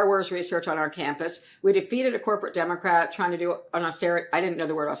stopped Star Wars research on our campus. We defeated a corporate Democrat trying to do an austerity. I didn't know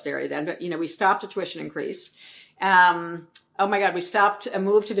the word austerity then, but we stopped a tuition increase. Oh my God, we stopped a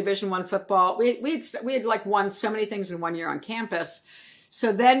move to Division I football. We had like won so many things in 1 year on campus.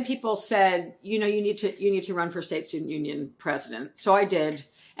 So then people said, you need to run for state student union president. So I did,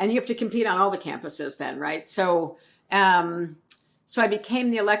 and you have to compete on all the campuses then, right? So I became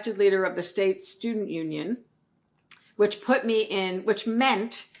the elected leader of the state student union, which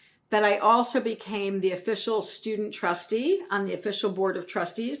meant that I also became the official student trustee on the official board of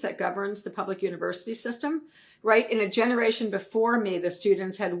trustees that governs the public university system, right? In a generation before me, the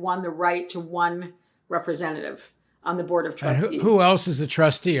students had won the right to one representative on the board of trustees. And who else is a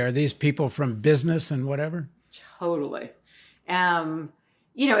trustee? Are these people from business and whatever? Totally. Everyone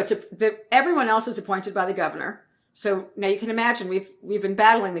else is appointed by the governor. So now you can imagine we've been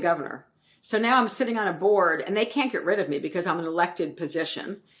battling the governor. So now I'm sitting on a board and they can't get rid of me because I'm an elected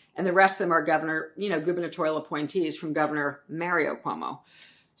position. And the rest of them are gubernatorial appointees from Governor Mario Cuomo.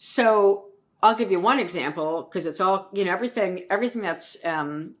 So I'll give you one example, because it's all, everything that's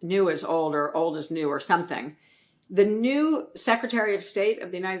new is old, or old is new, or something. The new Secretary of State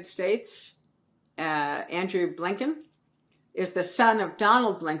of the United States, Andrew Blinken, is the son of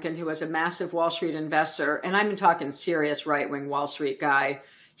Donald Blinken, who was a massive Wall Street investor. And I'm talking serious right-wing Wall Street guy.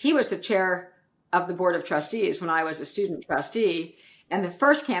 He was the chair of the board of trustees when I was a student trustee. And the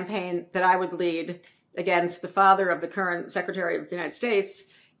first campaign that I would lead against the father of the current Secretary of the United States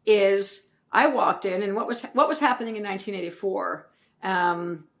is I walked in, and what was happening in 1984,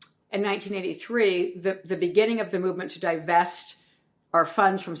 in 1983, the beginning of the movement to divest our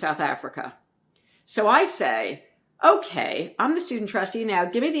funds from South Africa. So I say, okay, I'm the student trustee now.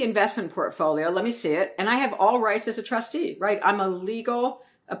 Give me the investment portfolio. Let me see it. And I have all rights as a trustee, right? I'm a legal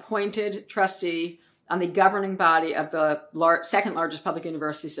appointed trustee on the governing body of the second largest public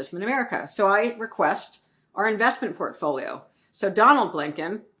university system in America. So I request our investment portfolio. So Donald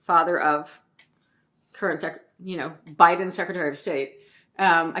Blinken, father of current, Biden Secretary of State,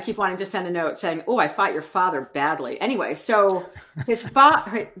 I keep wanting to send a note saying, oh, I fought your father badly. Anyway, so his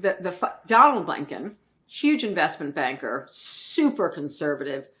Donald Blinken, huge investment banker, super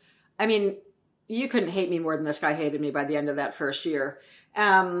conservative. I mean, you couldn't hate me more than this guy hated me by the end of that first year.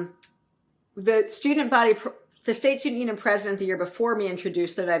 The state student union president the year before me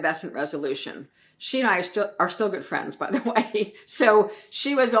introduced the divestment resolution. She and I are still good friends, by the way. So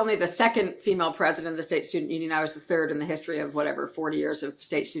she was only the second female president of the state student union. I was the third in the history of 40 years of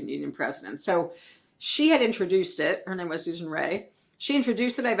state student union presidents. So she had introduced it. Her name was Susan Ray. She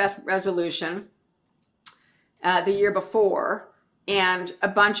introduced the divestment resolution the year before, and a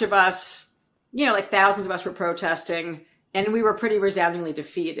bunch of us, like thousands of us, were protesting, and we were pretty resoundingly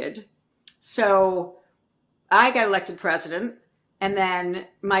defeated. So I got elected president, and then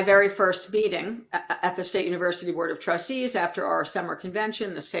my very first meeting at the State University Board of Trustees after our summer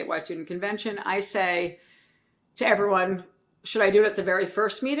convention, the statewide student convention, I say to everyone, should I do it at the very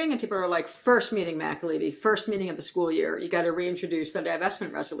first meeting? And people are like, first meeting, McAlevey, first meeting of the school year. You got to reintroduce the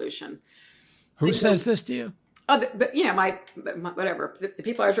divestment resolution. Who says this to you? Oh, my the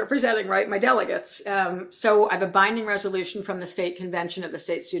people I was representing, right? My delegates. So I have a binding resolution from the state convention of the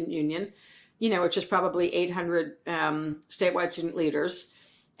state student union, which is probably 800 statewide student leaders.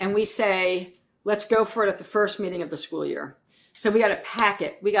 And we say, let's go for it at the first meeting of the school year. So we got to pack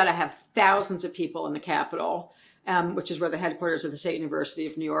it. We got to have thousands of people in the Capitol, which is where the headquarters of the State University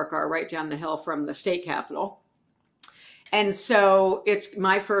of New York are, right down the hill from the state capitol. And so it's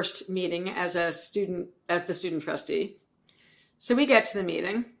my first meeting as the student trustee. So we get to the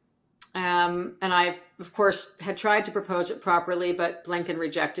meeting, and I've, of course, had tried to propose it properly, but Blinken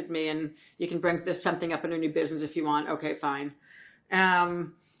rejected me, and you can bring something up in a new business if you want. Okay, fine.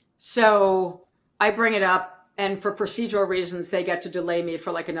 So I bring it up, and for procedural reasons, they get to delay me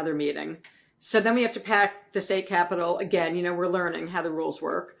for like another meeting. So then we have to pack the state capitol again. We're learning how the rules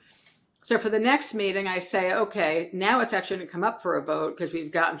work. So for the next meeting, I say, okay, now it's actually going to come up for a vote because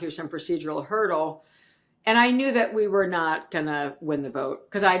we've gotten through some procedural hurdle. And I knew that we were not going to win the vote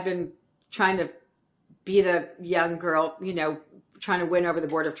because I'd been trying to be the young girl, trying to win over the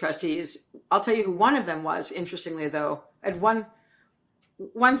board of trustees. I'll tell you who one of them was, interestingly, though. I had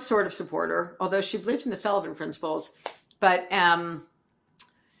one sort of supporter, although she believed in the Sullivan principles. But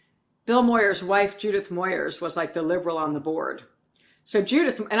Bill Moyer's wife, Judith Moyers, was like the liberal on the board. So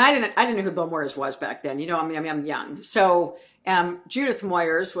Judith, and I didn't know who Bill Moyers was back then. I'm young. So Judith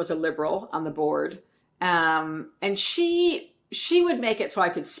Moyers was a liberal on the board. And she would make it so I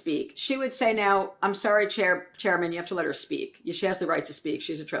could speak. She would say, now, I'm sorry, Chairman, you have to let her speak. She has the right to speak.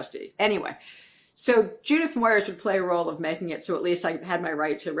 She's a trustee. Anyway, so Judith Moyers would play a role of making it so at least I had my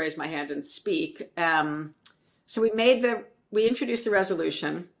right to raise my hand and speak. So we introduced the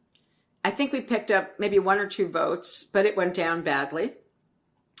resolution. I think we picked up maybe 1 or 2 votes, but it went down badly.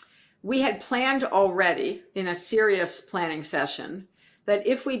 We had planned already in a serious planning session that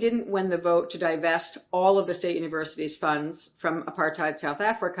if we didn't win the vote to divest all of the state university's funds from apartheid South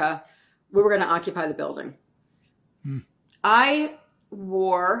Africa, we were going to occupy the building. I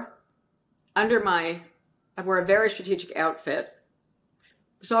wore a very strategic outfit.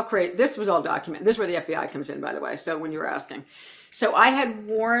 This was all documented. This is where the FBI comes in, by the way. So when you were asking. So I had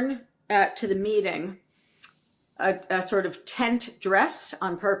worn to the meeting a sort of tent dress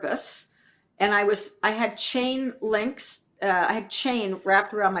on purpose. And I had chain links. I had chain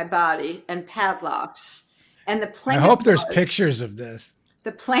wrapped around my body and padlocks. And the plan. I hope there's pictures of this.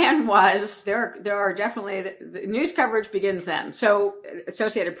 The plan was there are definitely the news coverage begins then. So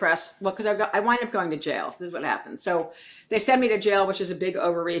Associated Press, because I wind up going to jail. So this is what happens. So they send me to jail, which is a big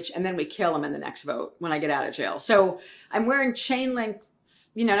overreach, and then we kill them in the next vote when I get out of jail. So I'm wearing chain link,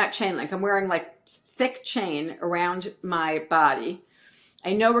 not chain link. I'm wearing like thick chain around my body.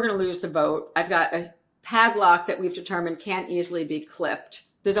 I know we're going to lose the vote. I've got a padlock that we've determined can't easily be clipped.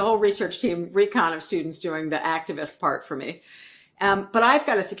 There's a whole research team, recon of students doing the activist part for me. But I've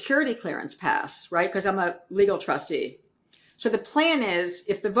got a security clearance pass, right? Because I'm a legal trustee. So the plan is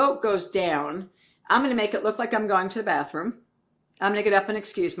if the vote goes down, I'm going to make it look like I'm going to the bathroom. I'm going to get up and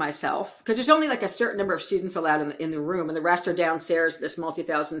excuse myself because there's only like a certain number of students allowed in the room and the rest are downstairs, this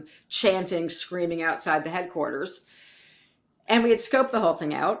multi-thousand chanting, screaming outside the headquarters. And we had scoped the whole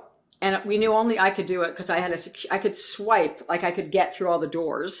thing out and we knew only I could do it because I could swipe, like I could get through all the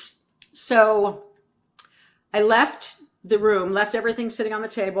doors. So I left the room, left everything sitting on the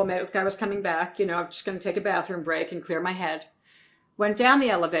table, made it look like I was coming back, I'm just going to take a bathroom break and clear my head. Went down the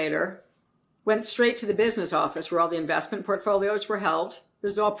elevator, went straight to the business office where all the investment portfolios were held. It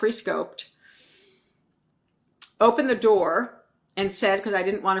was all pre-scoped. Opened the door and said, because I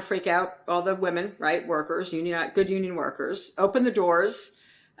didn't want to freak out all the women, right, workers, good union workers, opened the doors,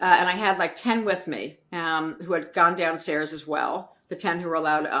 and I had like 10 with me who had gone downstairs as well, the 10 who were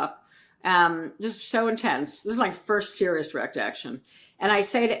allowed up. This is so intense. This is my first serious direct action. And I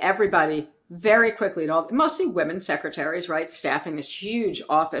say to everybody very quickly, mostly women secretaries, right, staffing this huge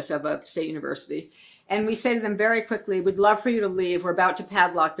office of a state university. And we say to them very quickly, we'd love for you to leave. We're about to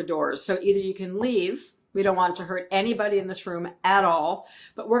padlock the doors. So either you can leave. We don't want to hurt anybody in this room at all,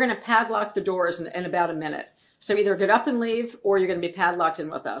 but we're going to padlock the doors in about a minute. So either get up and leave or you're going to be padlocked in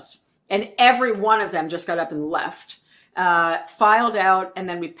with us. And every one of them just got up and left. Filed out, and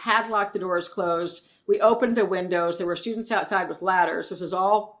then we padlocked the doors closed. We opened the windows. There were students outside with ladders. This was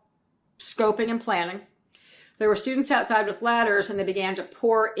all scoping and planning. There were students outside with ladders, and they began to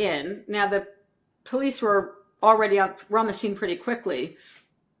pour in. Now, the police were already on the scene pretty quickly,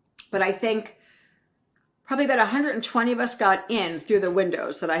 but I think probably about 120 of us got in through the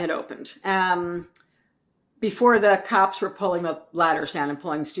windows that I had opened before the cops were pulling the ladders down and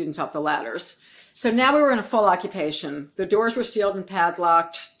pulling students off the ladders. So now we were in a full occupation. The doors were sealed and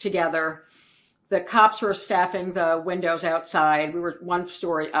padlocked together. The cops were staffing the windows outside. We were 1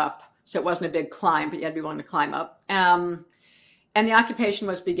 story up, so it wasn't a big climb, but you had to be willing to climb up. And the occupation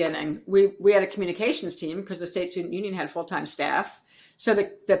was beginning. We had a communications team because the State Student Union had full-time staff. So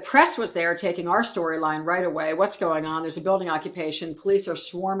the press was there taking our storyline right away. What's going on? There's a building occupation. Police are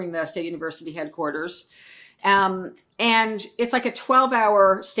swarming the State University headquarters. And it's like a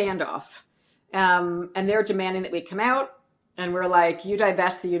 12-hour standoff. And they're demanding that we come out, and we're like, you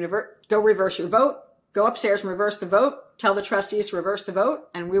divest the university, go reverse your vote, go upstairs and reverse the vote, tell the trustees to reverse the vote,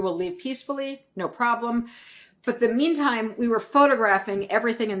 and we will leave peacefully, no problem. But in the meantime, we were photographing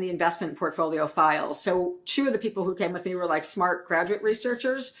everything in the investment portfolio files. So two of the people who came with me were like smart graduate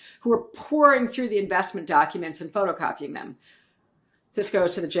researchers who were pouring through the investment documents and photocopying them. This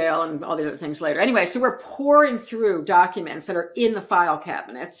goes to the jail and all the other things later. Anyway, so we're pouring through documents that are in the file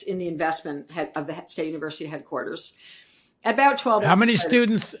cabinets in the investment head of the State University headquarters. About 12. How many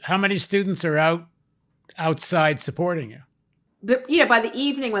students are outside supporting you? By the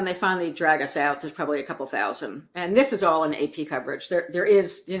evening when they finally drag us out, there's probably a couple thousand. And this is all in AP coverage. There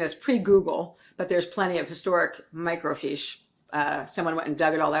is, it's pre-Google, but there's plenty of historic microfiche. Someone went and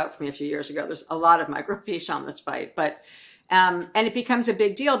dug it all out for me a few years ago. There's a lot of microfiche on this fight, but and it becomes a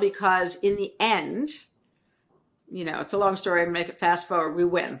big deal because in the end, it's a long story. Make it fast forward. We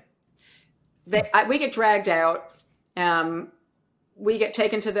win. We get dragged out. We get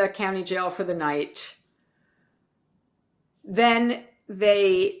taken to the county jail for the night. Then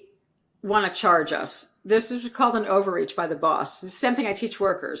they want to charge us. This is called an overreach by the boss. It's the same thing I teach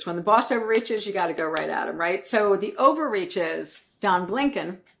workers. When the boss overreaches, you got to go right at him, right? So the overreach is Don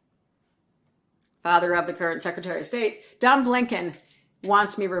Blinken, father of the current Secretary of State. Don Blinken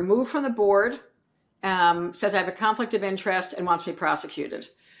wants me removed from the board, says I have a conflict of interest, and wants me prosecuted.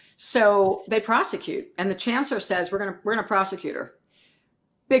 So they prosecute, and the chancellor says we're gonna prosecute her.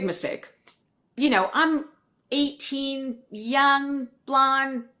 Big mistake. I'm 18, young,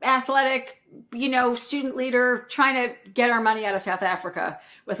 blonde, athletic, student leader, trying to get our money out of South Africa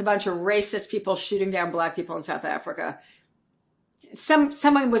with a bunch of racist people shooting down Black people in South Africa.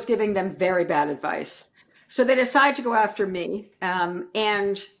 Someone was giving them very bad advice. So they decide to go after me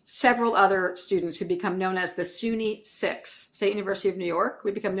and several other students who become known as the SUNY Six, State University of New York.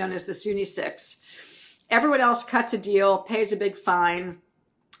 We become known as the SUNY Six. Everyone else cuts a deal, pays a big fine.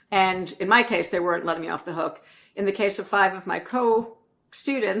 And in my case, they weren't letting me off the hook. In the case of 5 of my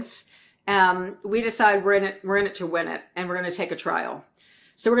co-students, we decide we're in it to win it, and we're going to take a trial.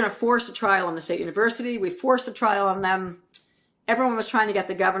 So we're going to force a trial on the State University. We forced a trial on them. Everyone was trying to get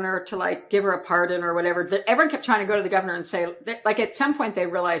the governor to give her a pardon or whatever. Everyone kept trying to go to the governor and say, at some point they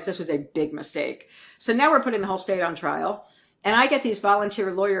realized this was a big mistake. So now we're putting the whole state on trial. And I get these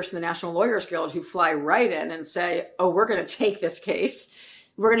volunteer lawyers from the National Lawyers Guild who fly right in and say, oh, we're going to take this case.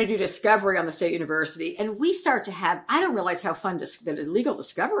 We're going to do discovery on the State University. And we start to have, I don't realize how fun the legal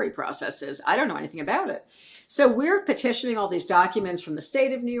discovery process is. I don't know anything about it. So we're petitioning all these documents from the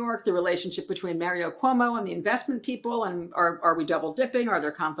state of New York, the relationship between Mario Cuomo and the investment people, and are we double dipping? Are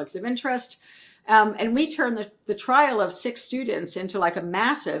there conflicts of interest? And we turn the trial of 6 students into a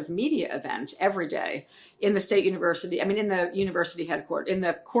massive media event every day in the State University. In the university headquarters, in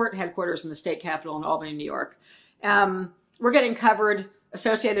the court headquarters in the state capitol in Albany, New York. We're getting covered.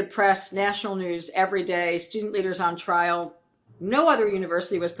 Associated Press, national news every day, student leaders on trial. No other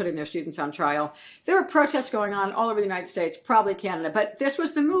university was putting their students on trial. There were protests going on all over the United States, probably Canada, but this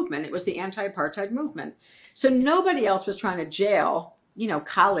was the movement. It was the anti-apartheid movement. So nobody else was trying to jail,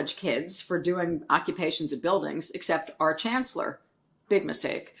 college kids for doing occupations of buildings except our chancellor. Big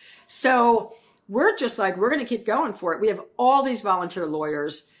mistake. So we're just we're going to keep going for it. We have all these volunteer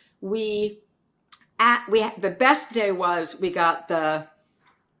lawyers. The best day was we got the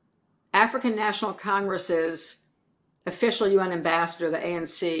African National Congress's official UN ambassador, the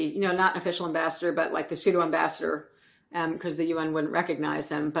ANC, not an official ambassador, but the pseudo ambassador, because the UN wouldn't recognize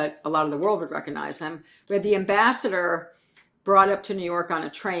them, but a lot of the world would recognize them. We had the ambassador brought up to New York on a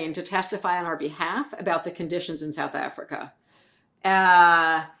train to testify on our behalf about the conditions in South Africa.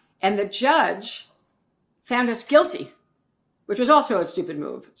 And the judge found us guilty, which was also a stupid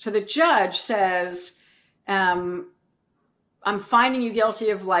move. So the judge says, I'm finding you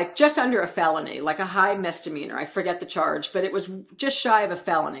guilty of just under a felony, a high misdemeanor. I forget the charge, but it was just shy of a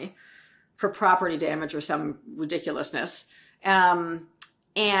felony for property damage or some ridiculousness. And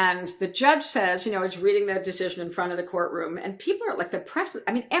the judge says, is reading the decision in front of the courtroom, and people are the press.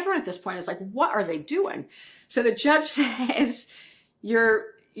 Everyone at this point is what are they doing? So the judge says,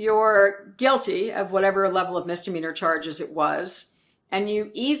 you're guilty of whatever level of misdemeanor charges it was. And you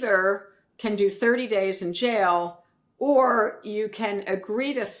either can do 30 days in jail, or you can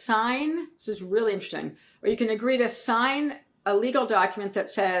agree to sign, this is really interesting, or you can agree to sign a legal document that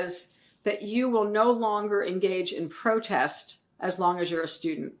says that you will no longer engage in protest as long as you're a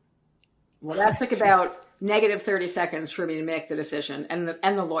student. Well, that took about negative 30 seconds for me to make the decision. And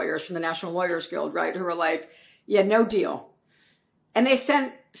the lawyers from the National Lawyers Guild, right, who were yeah, no deal. And they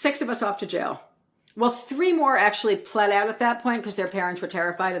sent 6 of us off to jail. Well, 3 more actually pled out at that point because their parents were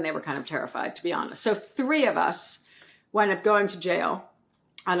terrified, and they were kind of terrified, to be honest. So 3 of us wound up going to jail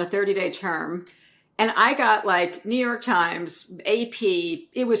on a 30-day term. And I got like New York Times, AP,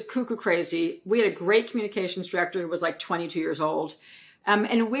 it was cuckoo crazy. We had a great communications director who was like 22 years old.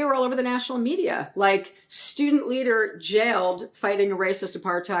 And we were all over the national media, like student leader jailed fighting a racist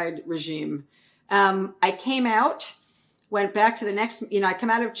apartheid regime. I came out, went back to the next, I come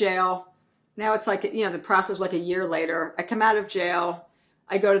out of jail. Now it's like, the process like a year later. I come out of jail.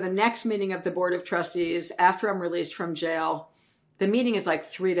 I go to the next meeting of the Board of Trustees after I'm released from jail. The meeting is like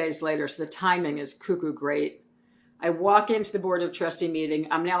 3 days later, so the timing is cuckoo great. I walk into the Board of Trustee meeting.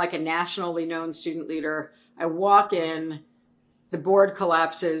 I'm now like a nationally known student leader. I walk in, the board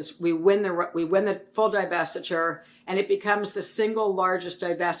collapses. We win the full divestiture, and it becomes the single largest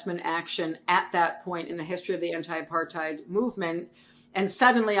divestment action at that point in the history of the anti-apartheid movement. And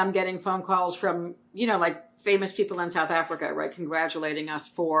suddenly I'm getting phone calls from, like famous people in South Africa, right, congratulating us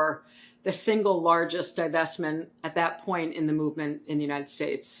for the single largest divestment at that point in the movement in the United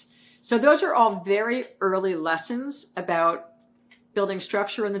States. So those are all very early lessons about building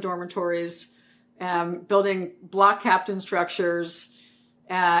structure in the dormitories, building block captain structures,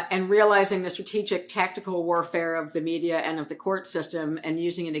 and realizing the strategic tactical warfare of the media and of the court system and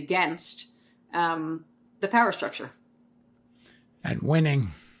using it against the power structure. And winning.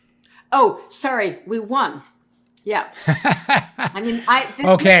 Oh, sorry, we won. Yeah. I mean,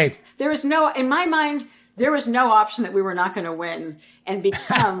 okay. There was in my mind, there was no option that we were not going to win and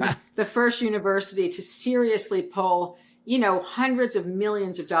become the first university to seriously pull, hundreds of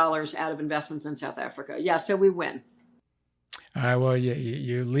millions of dollars out of investments in South Africa. Yeah, so we win. Well,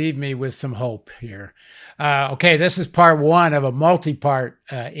 you leave me with some hope here. Okay, this is part one of a multi-part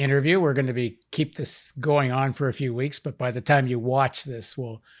interview. We're going to keep this going on for a few weeks, but by the time you watch this,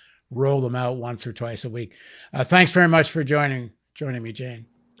 we'll roll them out once or twice a week. Thanks very much for joining me, Jane.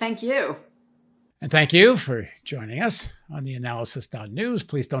 Thank you. And thank you for joining us on theAnalysis.news.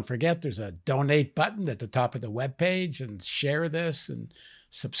 Please don't forget there's a donate button at the top of the webpage, and share this and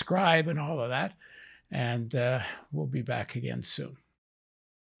subscribe and all of that. And we'll be back again soon.